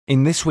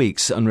In this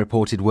week's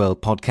Unreported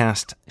World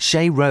podcast,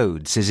 Shay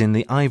Rhodes is in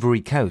the Ivory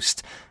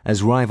Coast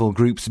as rival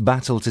groups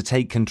battle to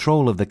take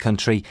control of the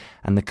country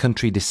and the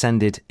country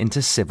descended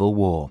into civil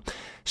war.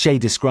 Shay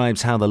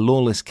describes how the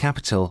lawless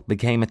capital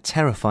became a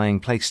terrifying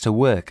place to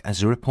work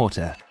as a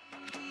reporter.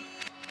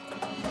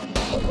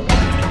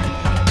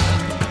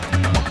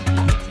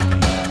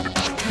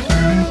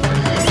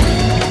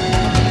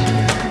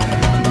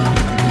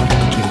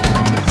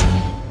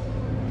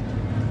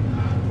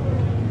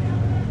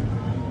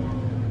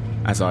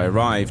 As I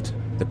arrived,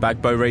 the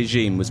Gbagbo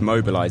regime was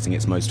mobilising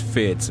its most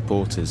feared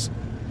supporters,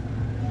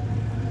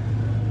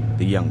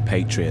 the Young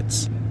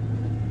Patriots.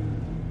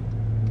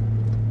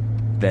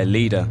 Their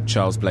leader,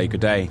 Charles Blé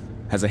Godet,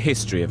 has a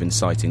history of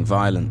inciting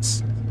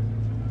violence.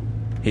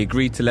 He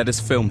agreed to let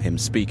us film him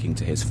speaking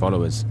to his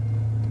followers.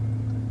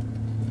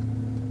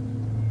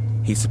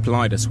 He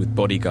supplied us with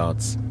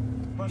bodyguards.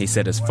 He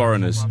said as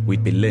foreigners,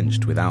 we'd be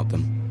lynched without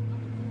them.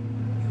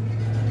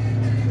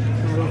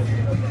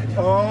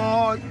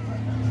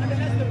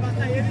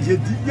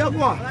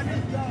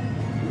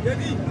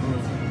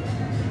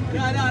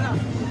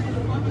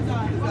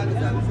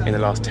 In the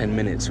last 10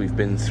 minutes we've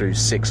been through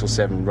 6 or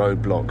 7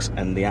 roadblocks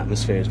and the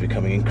atmosphere is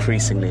becoming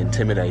increasingly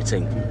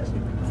intimidating.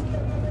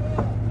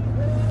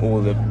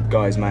 All the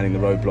guys manning the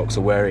roadblocks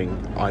are wearing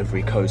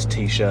Ivory Coast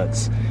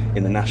t-shirts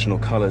in the national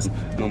colours,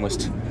 and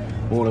almost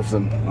all of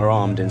them are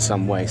armed in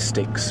some way,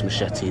 sticks,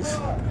 machetes.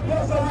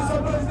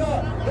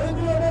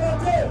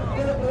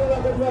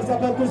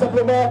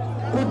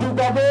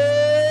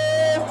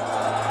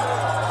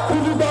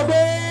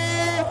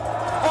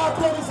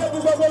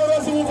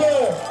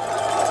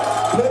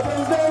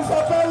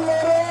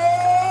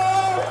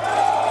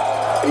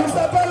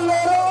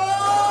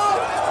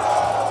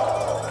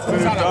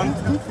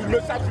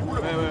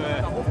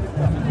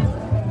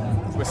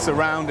 We're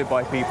surrounded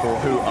by people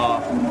who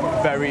are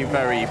very,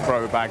 very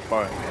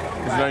pro-Gbagbo.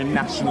 There's no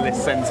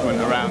nationalist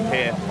sentiment around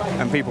here,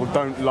 and people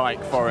don't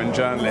like foreign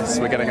journalists.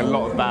 We're getting a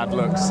lot of bad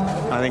looks.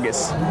 I think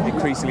it's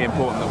increasingly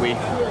important that we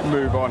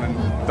move on and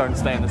don't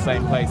stay in the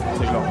same place for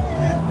too long.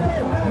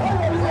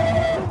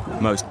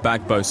 Most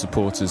Gbagbo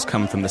supporters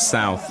come from the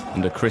south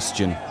and are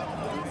Christian.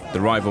 The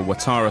rival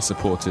Ouattara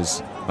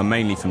supporters are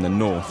mainly from the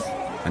north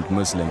and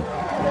Muslim.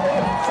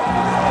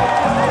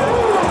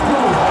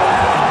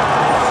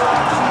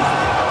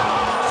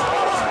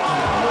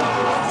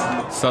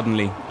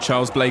 Suddenly,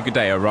 Charles Blé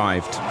Godet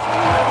arrived.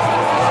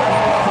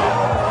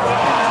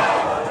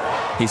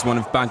 He's one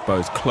of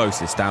Gbagbo's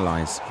closest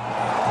allies.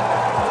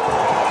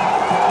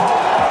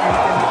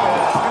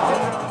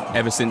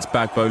 Ever since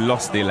Gbagbo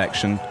lost the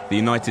election, the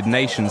United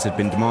Nations had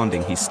been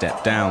demanding he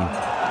step down.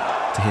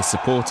 To his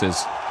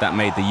supporters, that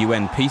made the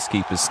UN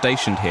peacekeepers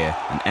stationed here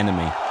an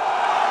enemy.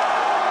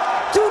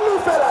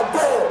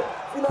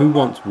 Who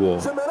wants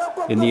war?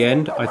 In the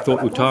end, I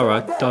thought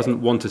Ouattara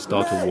doesn't want to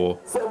start a war.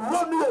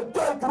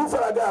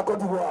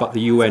 But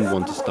the UN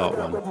want to start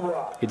one.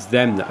 It's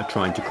them that are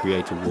trying to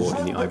create a war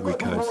in the Ivory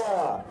Coast.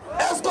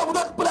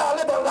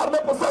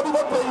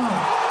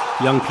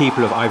 Young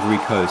people of Ivory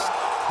Coast,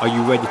 are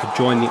you ready to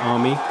join the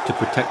army to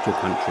protect your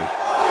country?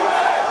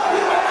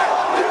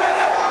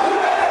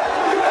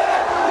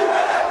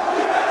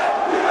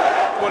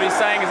 What he's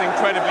saying is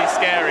incredibly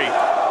scary.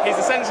 He's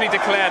essentially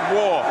declared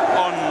war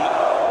on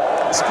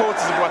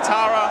supporters of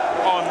Ouattara,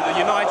 on the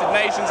United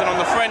Nations and on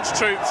the French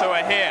troops who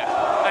are here.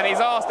 And he's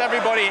asked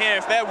everybody here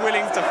if they're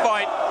willing to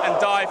fight and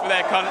die for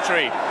their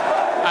country.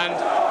 And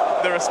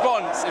the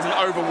response is an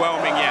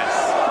overwhelming yes.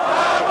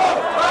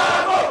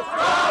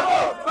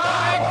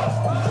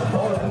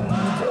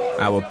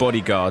 Our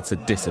bodyguards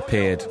had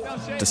disappeared.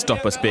 To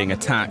stop us being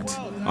attacked,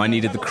 I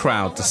needed the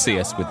crowd to see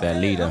us with their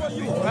leader.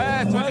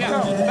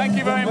 Thank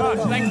you very much,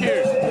 thank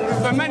you.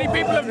 So many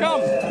people have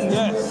come?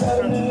 Yes.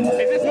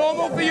 Is this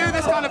normal for you,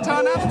 this kind of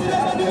turnout?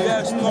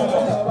 Yes,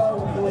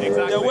 normal.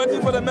 Exactly. They're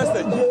waiting for the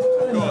message.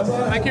 Of course.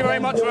 Thank you very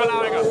much for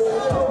allowing us.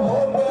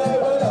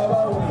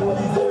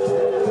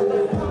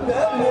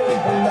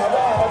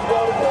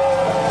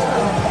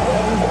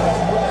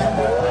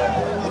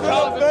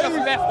 Charles has just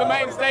left the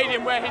main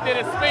stadium where he did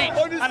a speech,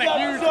 and a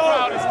huge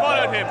crowd has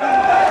followed him.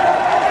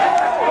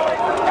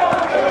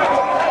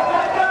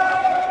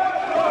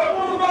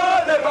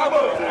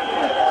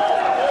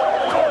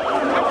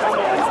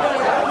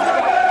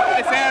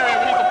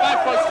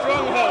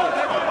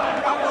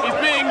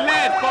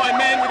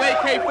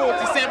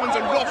 AK-47s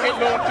and rocket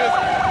launchers,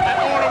 and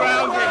all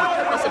around him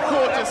the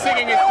supporters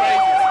singing his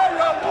praises.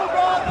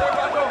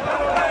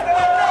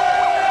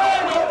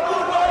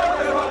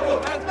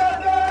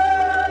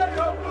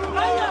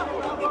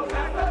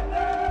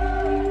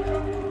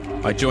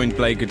 I joined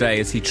Blé Godet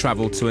as he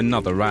travelled to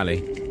another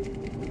rally.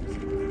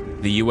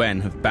 The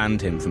UN have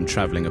banned him from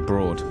travelling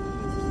abroad.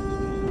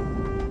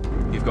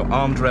 You've got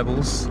armed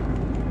rebels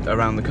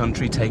around the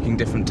country taking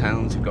different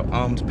towns. You've got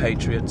armed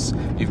patriots,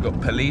 you've got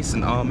police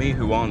and army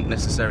who aren't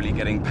necessarily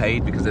getting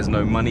paid because there's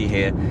no money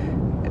here.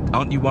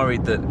 Aren't you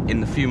worried that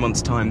in a few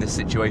months' time this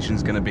situation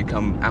is going to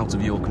become out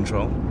of your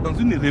control? Dans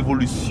une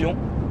révolution,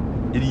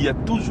 il y a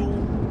toujours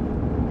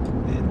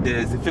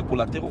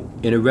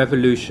In a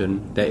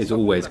revolution, there is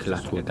always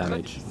collateral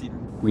damage.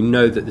 We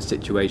know that the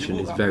situation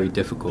is very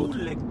difficult.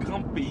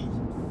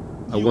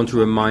 I want to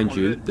remind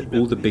you that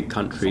all the big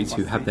countries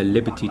who have their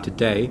liberty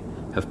today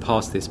have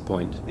passed this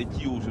point.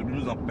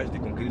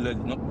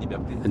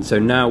 And so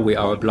now we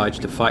are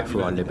obliged to fight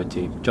for our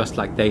liberty, just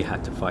like they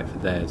had to fight for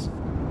theirs.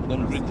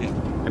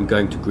 I'm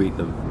going to greet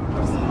them.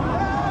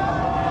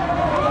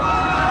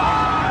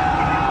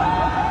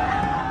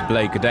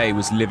 Blake Gaudet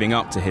was living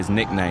up to his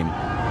nickname,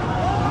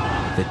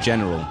 the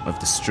General of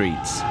the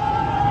Streets.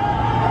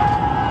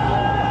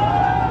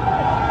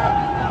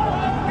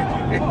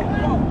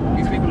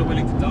 These people are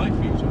willing to die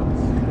for you,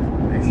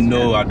 Charles?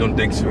 No, I don't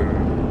think so.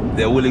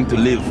 They're willing to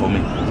live for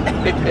me.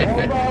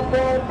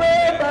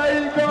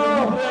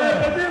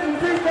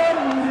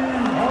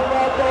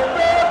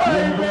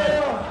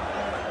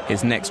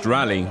 His next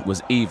rally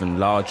was even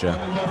larger.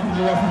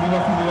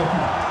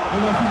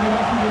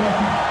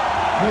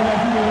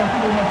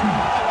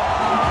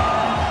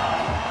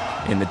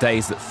 In the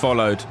days that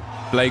followed,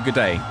 Blake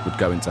Gaudet would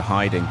go into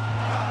hiding.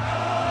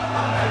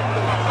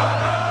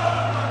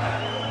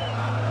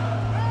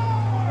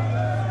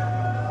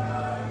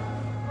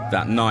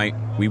 That night,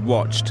 we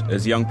watched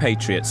as young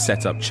patriots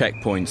set up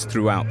checkpoints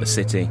throughout the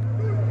city.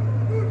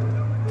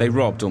 They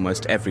robbed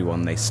almost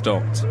everyone they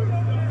stopped.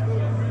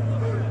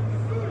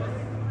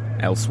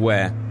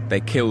 Elsewhere, they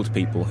killed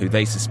people who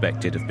they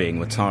suspected of being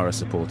Ouattara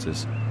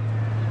supporters.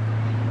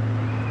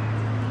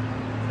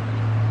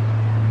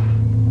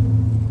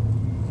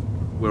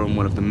 We're on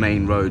one of the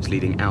main roads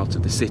leading out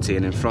of the city,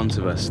 and in front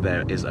of us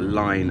there is a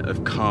line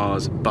of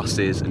cars,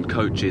 buses and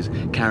coaches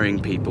carrying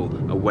people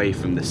away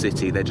from the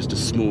city. They're just a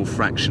small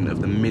fraction of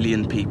the 1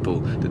 million people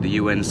that the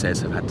UN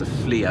says have had to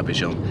flee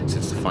Abidjan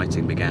since the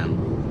fighting began.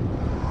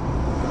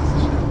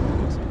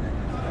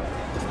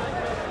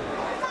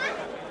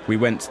 We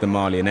went to the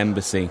Malian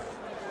embassy.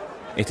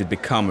 It had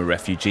become a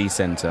refugee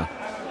centre.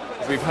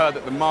 We've heard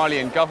that the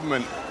Malian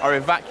government are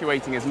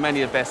evacuating as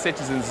many of their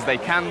citizens as they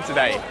can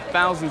today.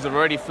 Thousands have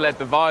already fled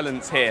the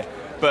violence here,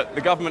 but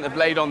the government have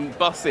laid on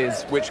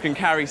buses which can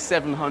carry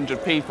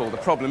 700 people. The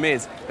problem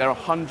is there are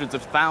hundreds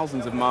of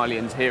thousands of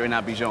Malians here in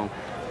Abidjan.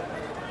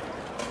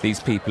 These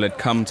people had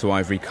come to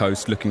Ivory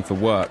Coast looking for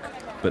work,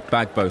 but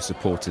Gbagbo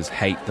supporters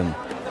hate them.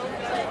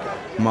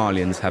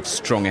 Malians have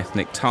strong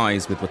ethnic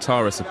ties with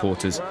Ouattara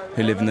supporters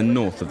who live in the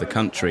north of the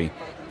country.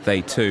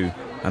 They too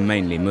are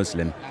mainly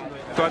Muslim.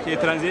 Toi qui es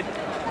étranger,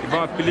 ils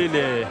vont appeler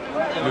les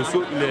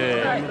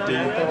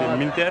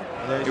militaires,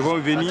 ils vont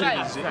venir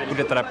pour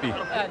les attraper.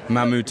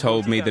 Mamou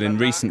told me that in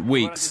recent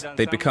weeks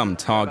they'd become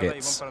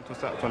targets.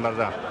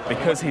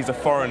 Because he's a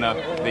foreigner,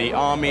 the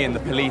army and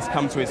the police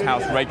come to his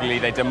house regularly,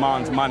 they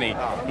demand money.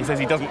 He says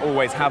he doesn't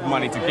always have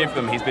money to give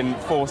them. He's been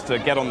forced to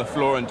get on the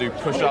floor and do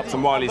push-ups,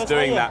 and while he's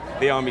doing that,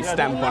 the army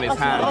stamp on his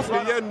hands.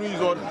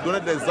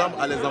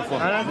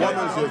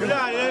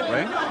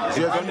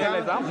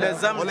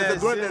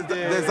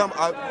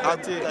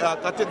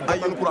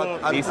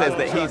 He says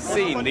that he's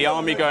seen the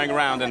army going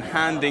around and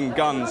handing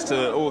guns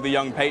to all the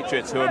young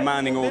patriots who are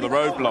manning all the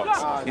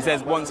roadblocks. He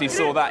says once he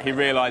saw that, he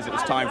realised it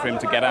was time for him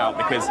to get out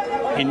because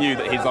he knew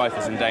that his life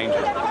was in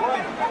danger.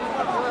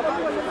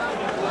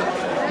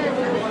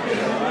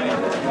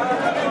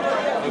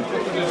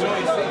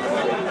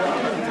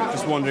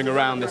 Just wandering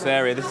around this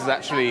area, this is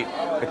actually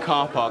the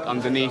car park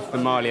underneath the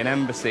Malian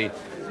embassy.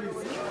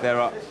 There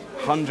are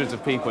hundreds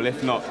of people,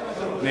 if not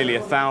nearly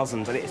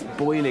 1,000, and it's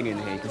boiling in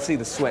here. You can see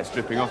the sweat's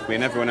dripping off me,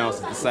 and everyone else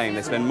is the same.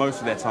 They spend most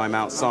of their time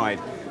outside,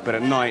 but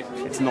at night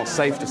it's not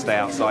safe to stay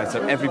outside,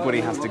 so everybody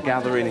has to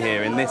gather in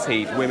here in this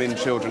heat, women,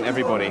 children,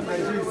 everybody.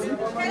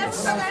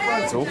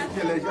 It's awful.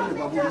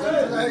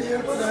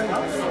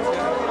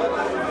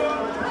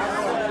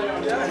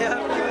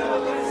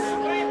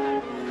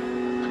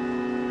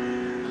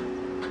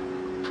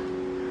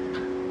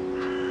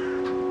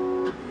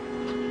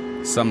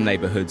 Some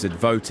neighbourhoods had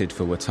voted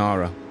for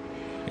Ouattara.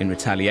 In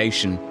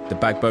retaliation, the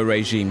Gbagbo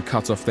regime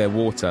cut off their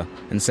water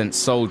and sent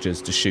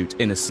soldiers to shoot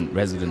innocent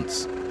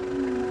residents.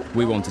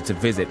 We wanted to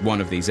visit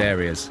one of these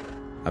areas,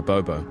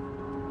 Abobo.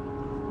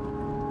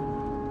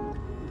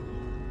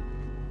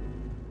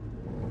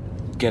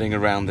 Getting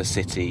around the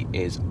city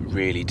is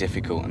really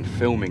difficult, and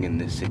filming in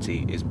this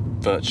city is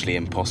virtually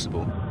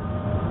impossible.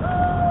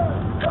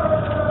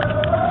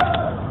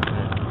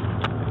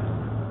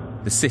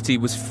 The city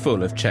was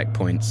full of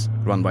checkpoints,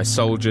 run by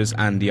soldiers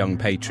and young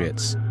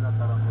patriots.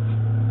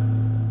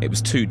 It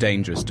was too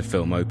dangerous to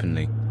film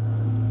openly.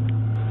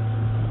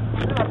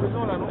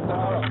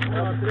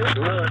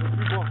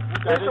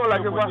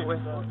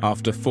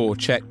 After 4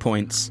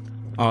 checkpoints,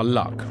 our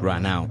luck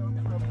ran out.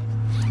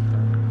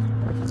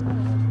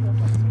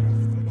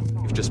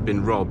 We've just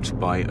been robbed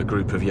by a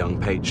group of young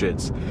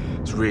patriots.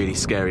 It's a really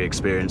scary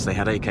experience. They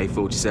had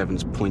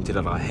AK-47s pointed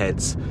at our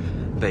heads.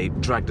 They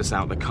dragged us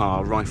out the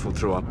car, rifled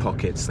through our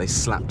pockets. They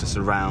slapped us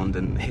around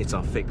and hit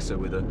our fixer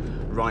with a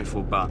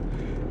rifle butt.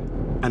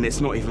 And it's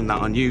not even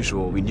that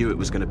unusual. We knew it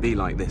was going to be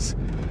like this.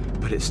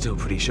 But it's still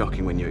pretty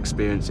shocking when you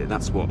experience it.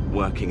 That's what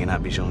working in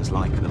Abidjan is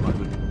like at the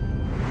moment.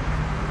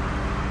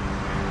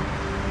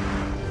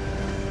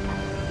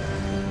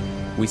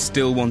 we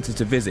still wanted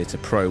to visit a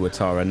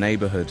pro-Ouattara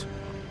neighbourhood.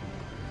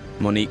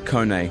 Monique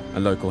Kone, a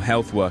local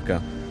health worker,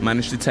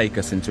 managed to take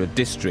us into a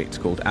district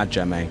called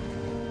Adjamé.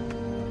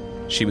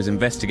 She was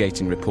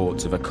investigating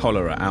reports of a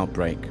cholera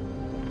outbreak.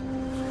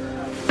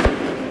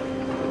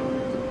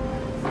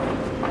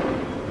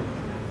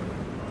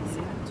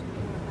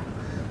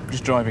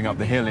 Just driving up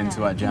the hill into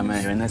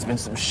Adjamé, and there's been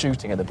some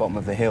shooting at the bottom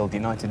of the hill. The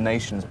United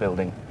Nations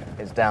building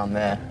is down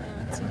there.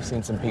 So we've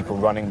seen some people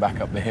running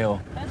back up the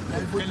hill.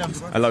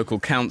 A local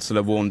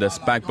councillor warned us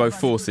Gbagbo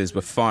forces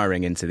were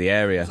firing into the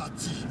area.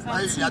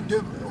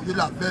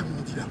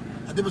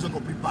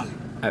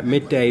 At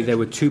midday, there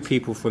were 2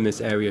 people from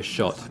this area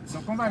shot.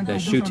 They're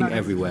shooting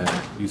everywhere.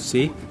 You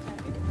see?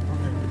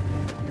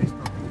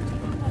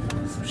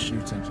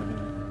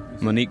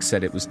 Monique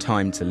said it was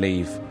time to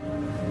leave.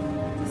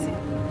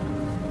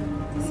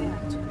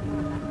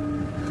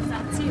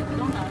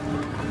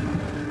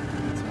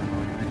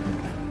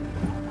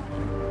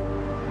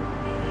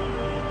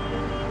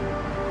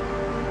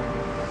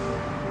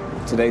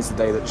 Today's the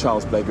day that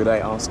Charles Blé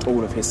Gaudet asked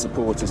all of his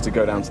supporters to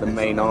go down to the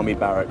main army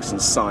barracks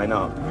and sign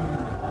up.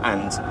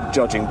 And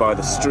judging by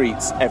the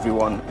streets,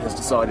 everyone has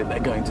decided they're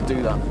going to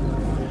do that.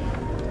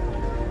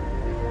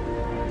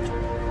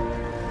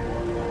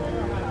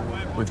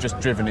 We've just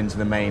driven into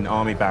the main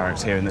army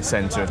barracks here in the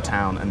centre of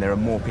town, and there are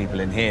more people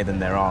in here than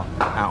there are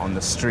out on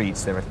the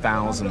streets. There are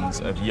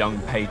thousands of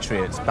young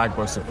patriots,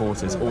 Gbagbo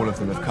supporters, all of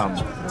them have come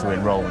to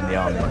enrol in the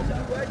army.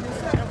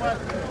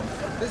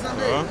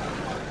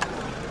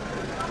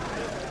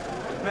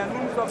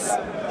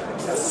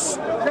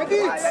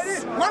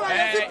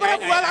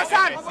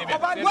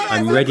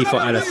 I'm ready for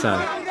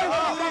Alassane. They're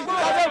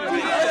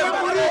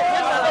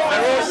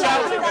all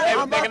shouting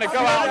that they're going to go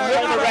out and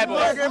kill the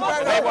rebels.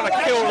 They want to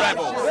kill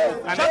rebels.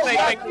 And if they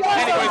think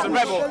anybody's a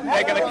rebel,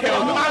 they're going to kill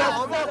them.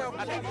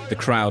 The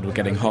crowd were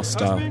getting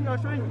hostile.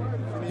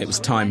 It was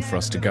time for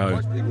us to go.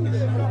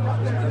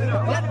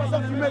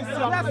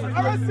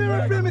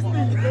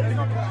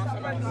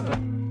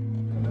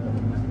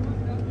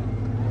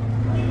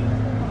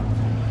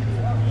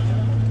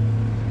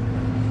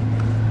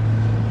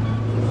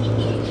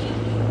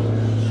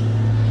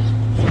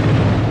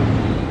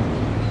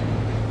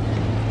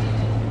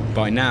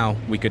 By now,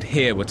 we could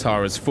hear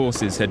Ouattara's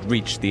forces had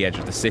reached the edge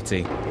of the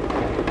city.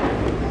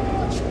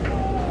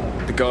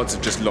 The guards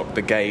have just locked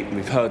the gate, and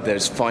we've heard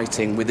there's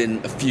fighting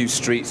within a few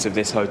streets of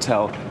this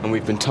hotel, and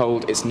we've been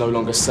told it's no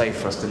longer safe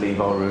for us to leave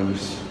our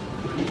rooms.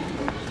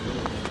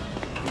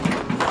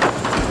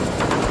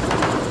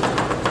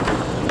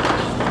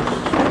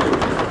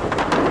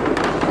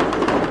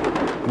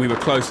 We were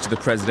close to the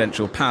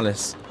presidential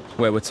palace,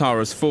 where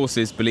Ouattara's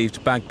forces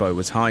believed Gbagbo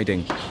was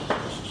hiding.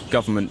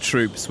 Government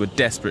troops were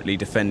desperately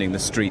defending the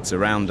streets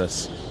around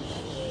us.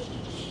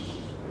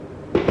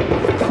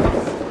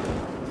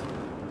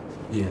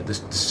 Yeah, the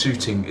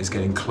shooting is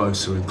getting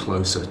closer and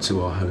closer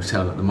to our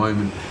hotel at the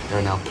moment. There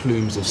are now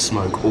plumes of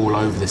smoke all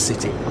over the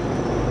city.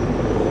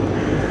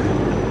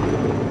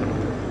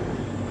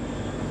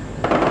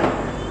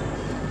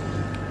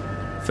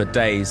 For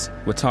days,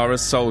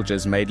 Ouattara's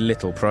soldiers made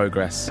little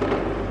progress.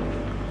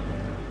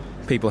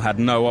 People had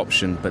no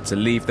option but to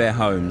leave their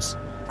homes,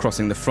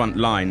 crossing the front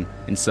line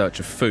in search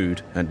of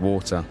food and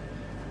water.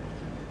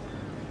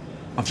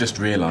 I've just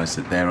realised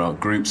that there are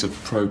groups of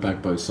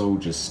pro-Gbagbo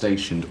soldiers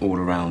stationed all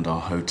around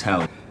our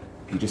hotel.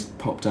 He just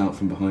popped out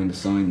from behind a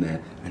sign there,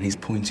 and he's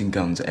pointing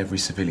guns at every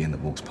civilian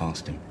that walks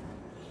past him.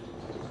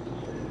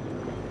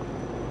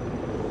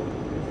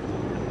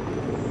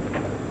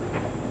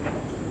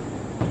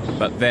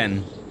 But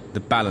then,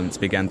 the balance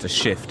began to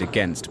shift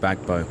against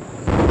Gbagbo.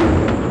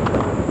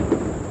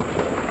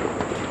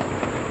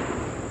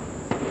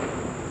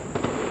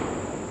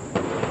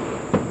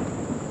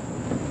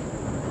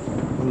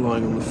 I'm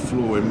lying on the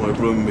floor in my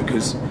room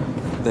because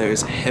there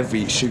is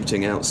heavy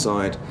shooting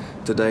outside.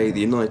 Today, the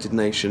United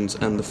Nations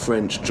and the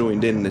French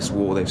joined in this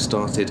war. They've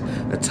started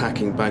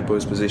attacking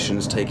Gbagbo's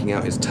positions, taking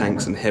out his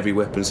tanks and heavy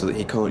weapons so that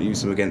he can't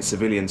use them against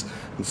civilians.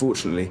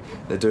 Unfortunately,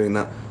 they're doing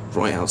that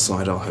right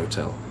outside our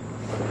hotel.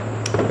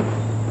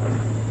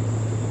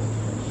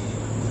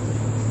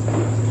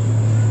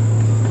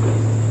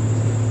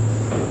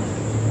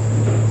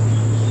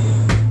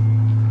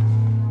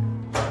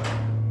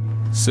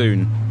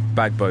 Soon,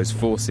 Gbagbo's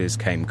forces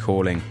came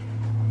calling.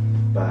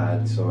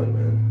 Bad sign,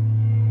 man.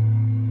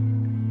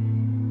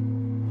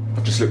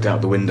 I've just looked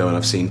out the window and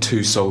I've seen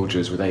 2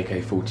 soldiers with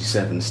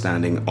AK-47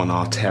 standing on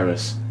our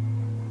terrace.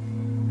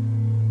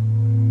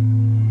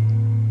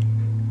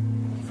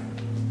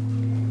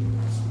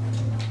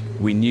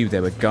 We knew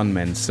there were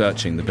gunmen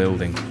searching the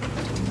building.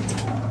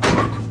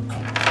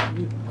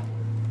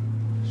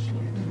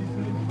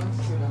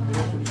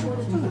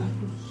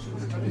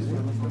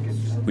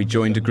 We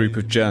joined a group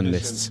of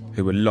journalists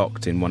who were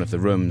locked in one of the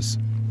rooms.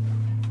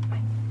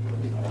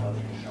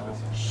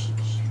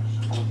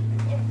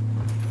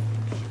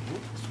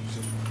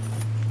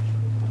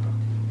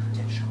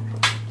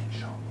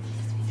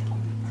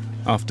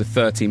 After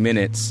 30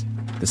 minutes,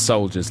 the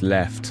soldiers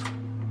left.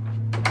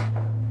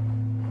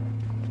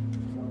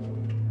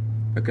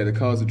 Okay, the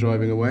cars are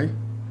driving away.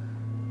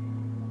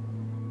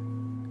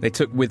 They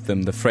took with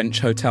them the French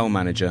hotel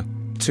manager,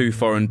 2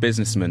 foreign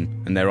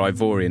businessmen and their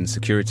Ivorian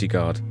security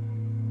guard.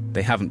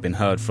 They haven't been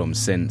heard from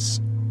since.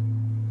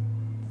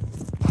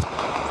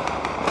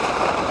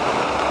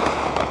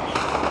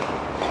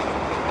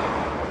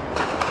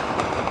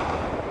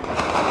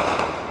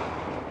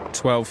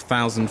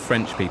 "12,000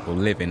 French people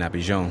live in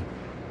Abidjan.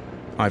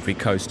 Ivory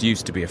Coast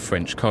used to be a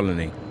French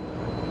colony.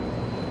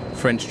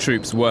 French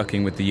troops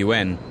working with the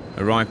UN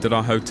arrived at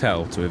our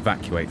hotel to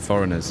evacuate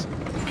foreigners.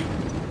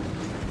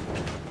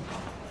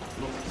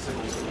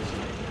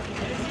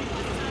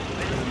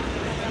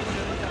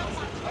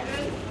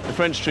 The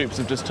French troops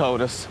have just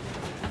told us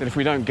that if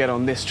we don't get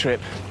on this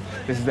trip,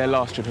 this is their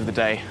last trip of the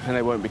day and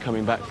they won't be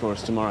coming back for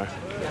us tomorrow.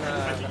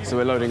 So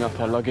we're loading up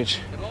our luggage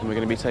and we're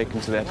going to be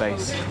taken to their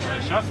base.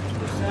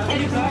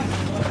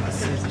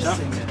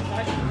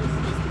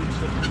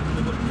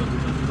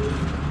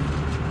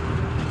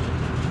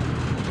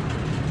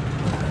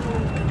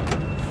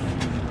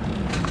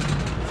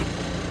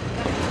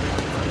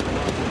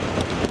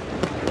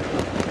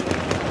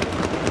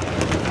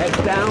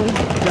 Head down,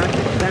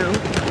 jacket down.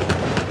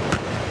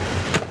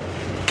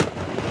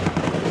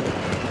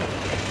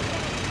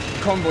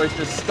 The convoy's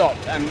just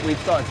stopped and we've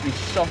started to be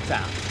shot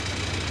at.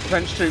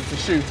 French troops are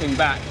shooting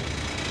back,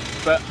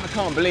 but I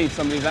can't believe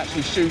somebody's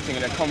actually shooting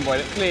at a convoy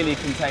that clearly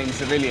contains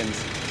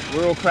civilians.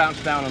 We're all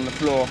crouched down on the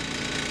floor,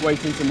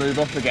 waiting to move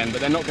off again,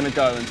 but they're not going to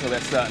go until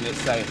they're certain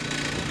it's safe.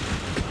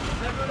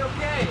 Is everyone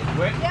okay?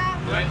 Wait. Yeah.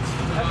 Wait.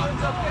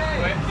 Everyone's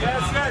okay? Wait.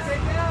 Yes, yes.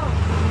 Take it out.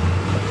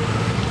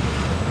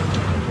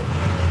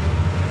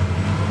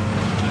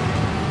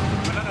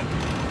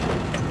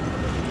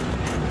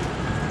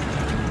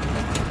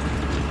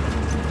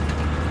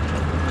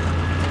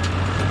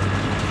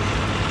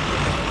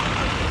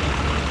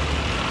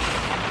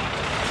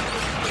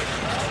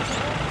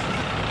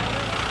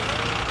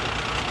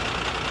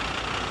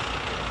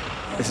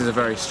 This is a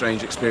very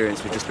strange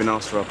experience. We've just been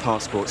asked for our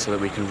passports so that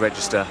we can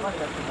register.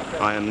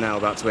 I am now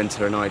about to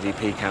enter an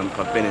IDP camp.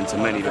 I've been into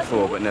many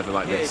before, but never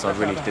like this. I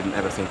really didn't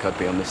ever think I'd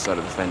be on this side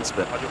of the fence,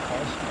 but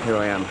here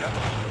I am.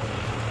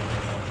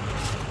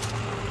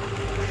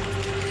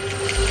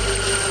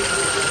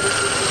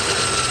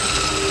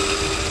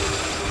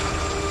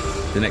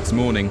 The next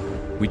morning,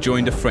 we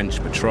joined a French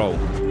patrol.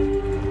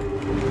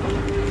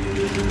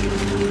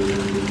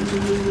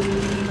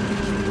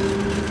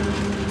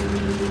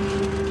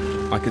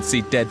 I could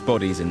see dead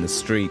bodies in the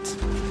street.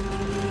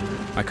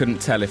 I couldn't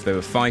tell if they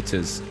were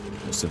fighters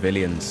or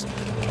civilians.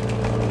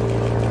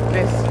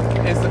 This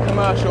is the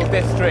commercial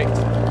district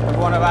of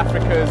one of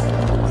Africa's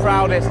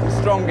proudest and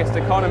strongest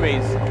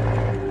economies.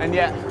 And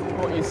yet,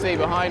 what you see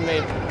behind me,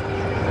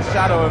 the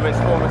shadow of its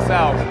former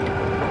self.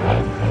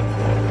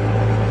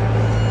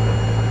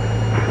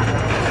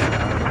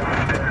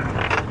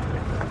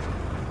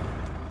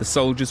 The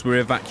soldiers were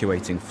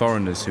evacuating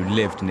foreigners who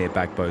lived near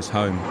Gbagbo's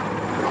home.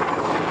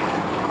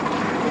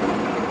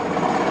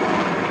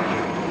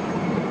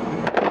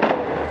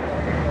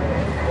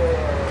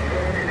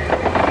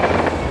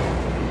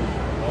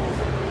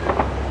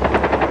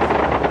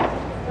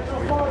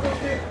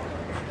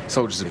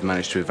 Soldiers have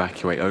managed to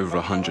evacuate over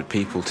 100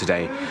 people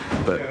today,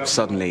 but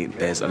suddenly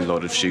there's a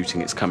lot of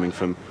shooting. It's coming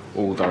from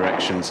all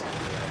directions.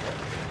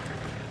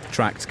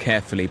 Tracked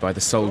carefully by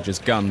the soldiers'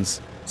 guns,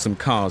 some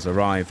cars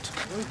arrived.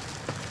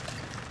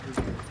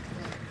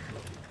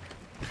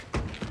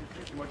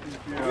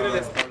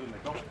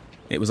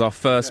 It was our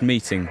first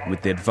meeting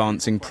with the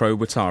advancing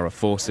pro-Ouattara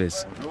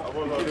forces.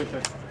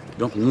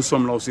 Donc nous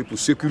sommes là aussi pour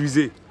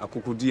sécuriser à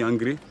Cocody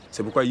Angré.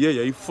 C'est pourquoi hier il y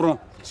a eu front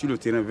sur le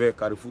terrain vers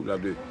Carrefour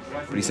là-bas.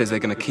 But he says they're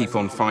going to keep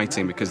on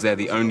fighting because they're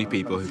the only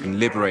people who can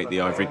liberate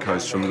the Ivory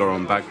Coast from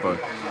Laurent Gbagbo.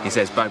 He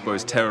says Gbagbo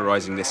is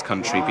terrorising this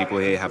country. People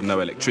here have no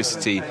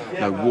electricity,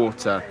 no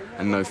water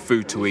and no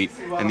food to eat,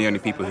 and the only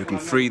people who can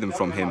free them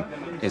from him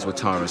is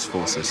Ouattara's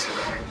forces.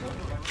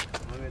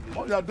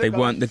 They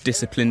weren't the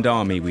disciplined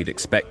army we'd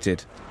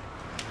expected.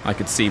 I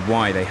could see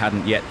why they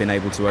hadn't yet been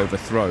able to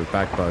overthrow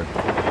Gbagbo.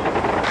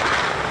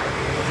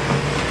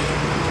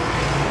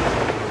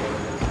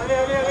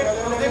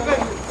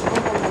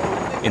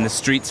 In the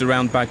streets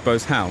around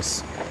Gbagbo's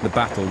house, the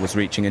battle was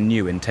reaching a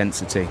new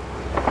intensity.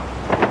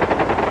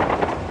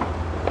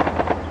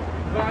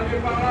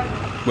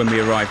 When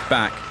we arrived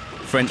back,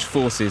 French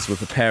forces were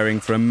preparing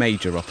for a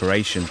major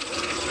operation.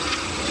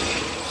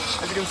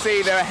 As you can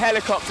see, there are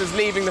helicopters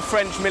leaving the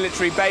French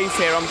military base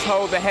here. I'm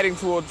told they're heading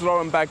towards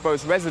Laurent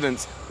Gbagbo's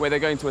residence, where they're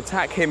going to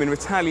attack him in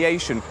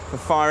retaliation for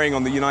firing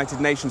on the United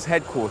Nations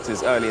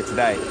headquarters earlier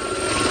today.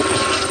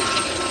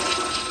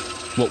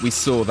 What we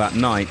saw that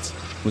night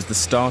was the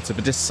start of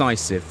a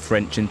decisive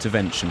French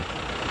intervention.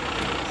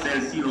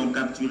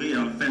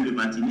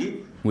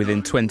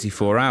 Within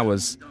 24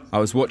 hours, I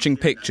was watching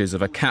pictures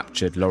of a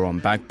captured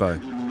Laurent Gbagbo.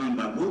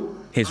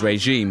 His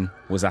regime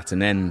was at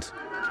an end.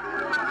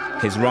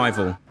 His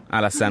rival,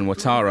 Alassane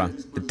Ouattara,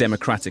 the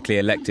democratically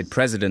elected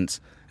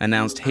president,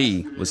 announced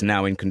he was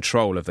now in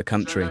control of the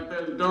country.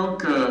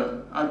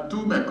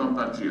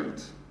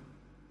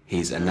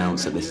 He's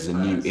announced that this is a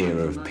new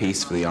era of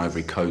peace for the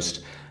Ivory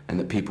Coast and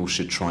that people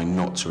should try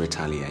not to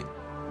retaliate.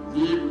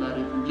 Vive la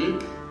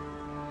République,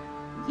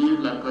 vive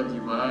la Côte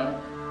d'Ivoire.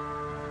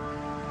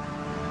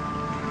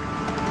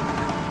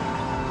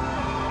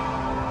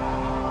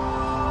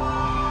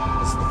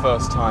 This is the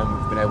first time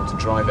we've been able to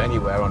drive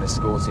anywhere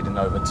unescorted in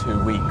over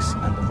 2 weeks,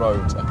 and the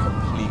roads are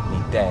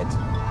completely dead.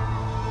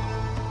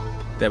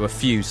 There were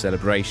few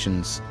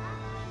celebrations.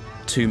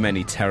 Too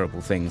many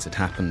terrible things had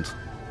happened.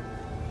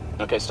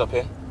 Okay, stop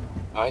here.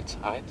 All right.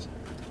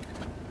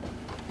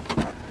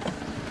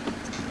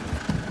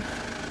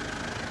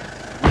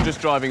 I'm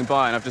just driving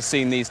by and I've just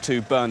seen these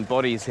two burned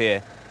bodies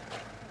here.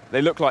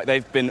 They look like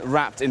they've been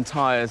wrapped in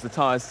tyres, the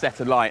tyres set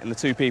alight, and the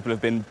two people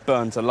have been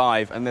burnt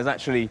alive, and there's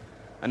actually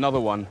another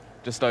one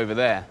just over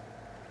there.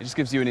 It just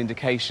gives you an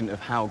indication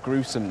of how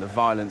gruesome the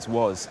violence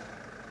was.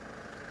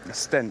 The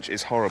stench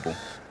is horrible.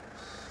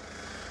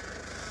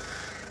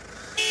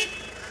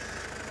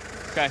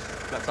 Okay,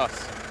 that's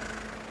us.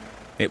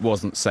 It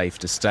wasn't safe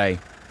to stay.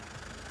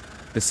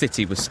 The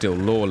city was still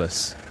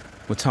lawless.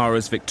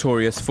 Ouattara's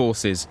victorious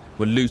forces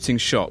were looting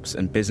shops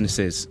and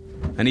businesses,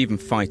 and even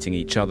fighting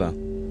each other.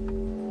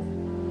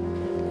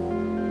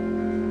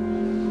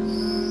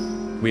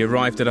 We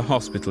arrived at a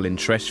hospital in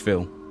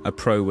Trècheville, a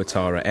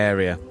pro-Ouattara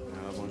area.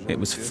 It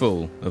was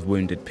full of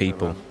wounded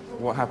people.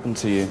 What happened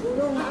to you?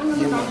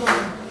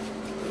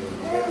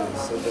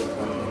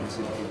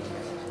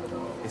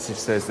 It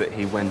just says that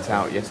he went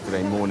out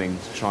yesterday morning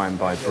to try and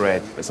buy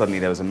bread, but suddenly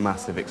there was a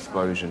massive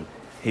explosion.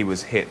 He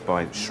was hit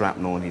by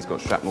shrapnel, and he's got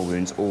shrapnel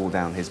wounds all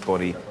down his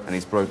body, and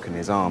he's broken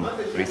his arm.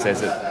 But he says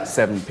that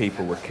 7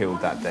 people were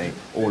killed that day,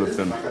 all of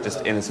them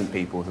just innocent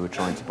people who were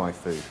trying to buy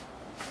food.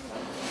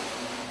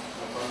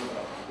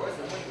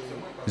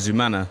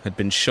 Zoumana had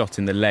been shot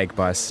in the leg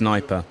by a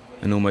sniper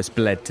and almost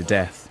bled to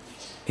death.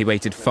 He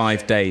waited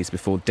 5 days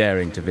before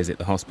daring to visit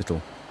the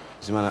hospital.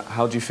 Zoumana,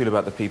 how do you feel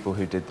about the people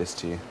who did this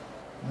to you?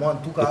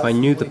 If I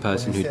knew the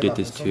person who did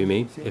this to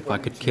me, if I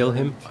could kill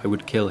him, I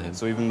would kill him.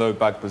 So even though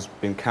Gbagbo's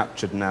been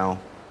captured now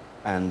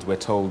and we're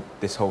told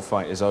this whole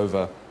fight is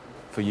over,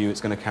 for you it's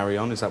going to carry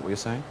on, is that what you're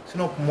saying?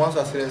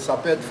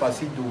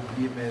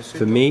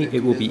 For me,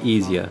 it will be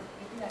easier,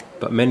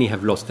 but many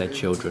have lost their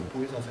children.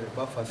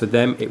 For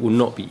them, it will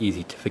not be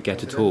easy to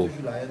forget at all.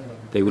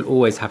 They will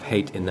always have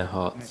hate in their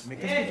hearts.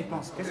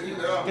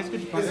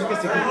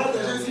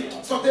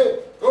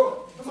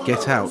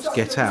 Get out,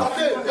 get out.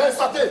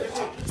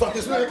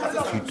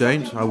 If you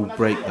don't, I will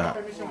break that.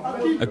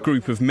 A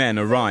group of men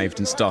arrived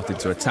and started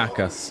to attack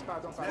us.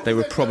 They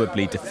were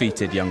probably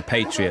defeated young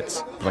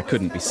patriots, but I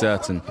couldn't be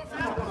certain.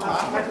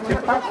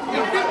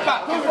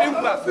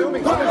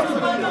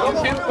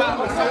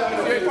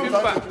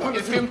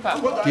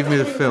 Give me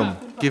the film.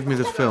 Give me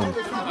the film.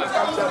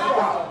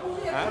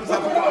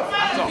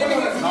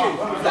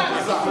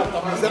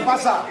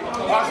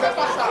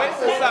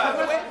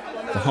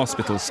 The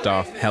hospital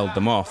staff held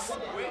them off,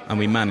 and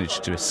we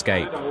managed to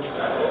escape.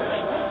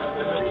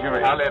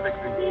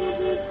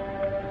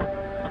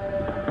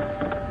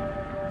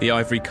 The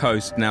Ivory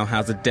Coast now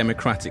has a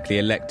democratically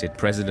elected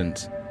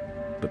president,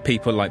 but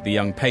people like the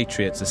young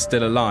patriots are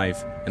still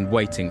alive and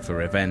waiting for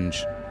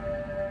revenge.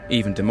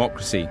 Even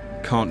democracy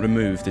can't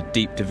remove the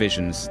deep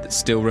divisions that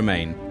still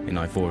remain in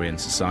Ivorian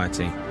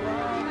society.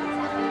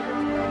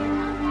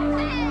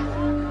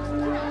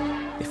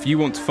 If you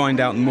want to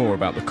find out more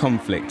about the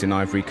conflict in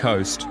Ivory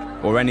Coast,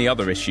 or any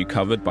other issue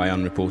covered by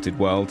Unreported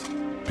World,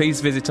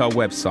 please visit our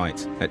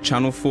website at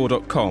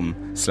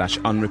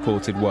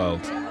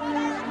channel4.com/unreportedworld.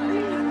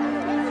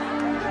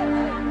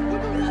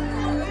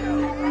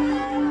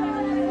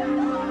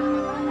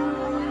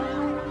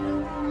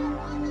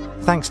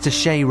 Thanks to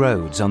Shay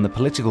Rhodes on the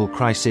political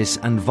crisis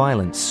and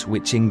violence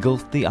which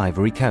engulfed the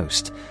Ivory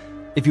Coast.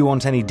 If you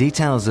want any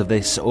details of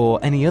this or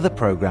any other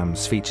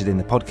programmes featured in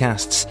the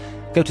podcasts,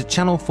 go to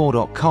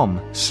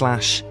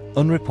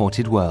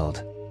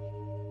channel4.com/unreportedworld.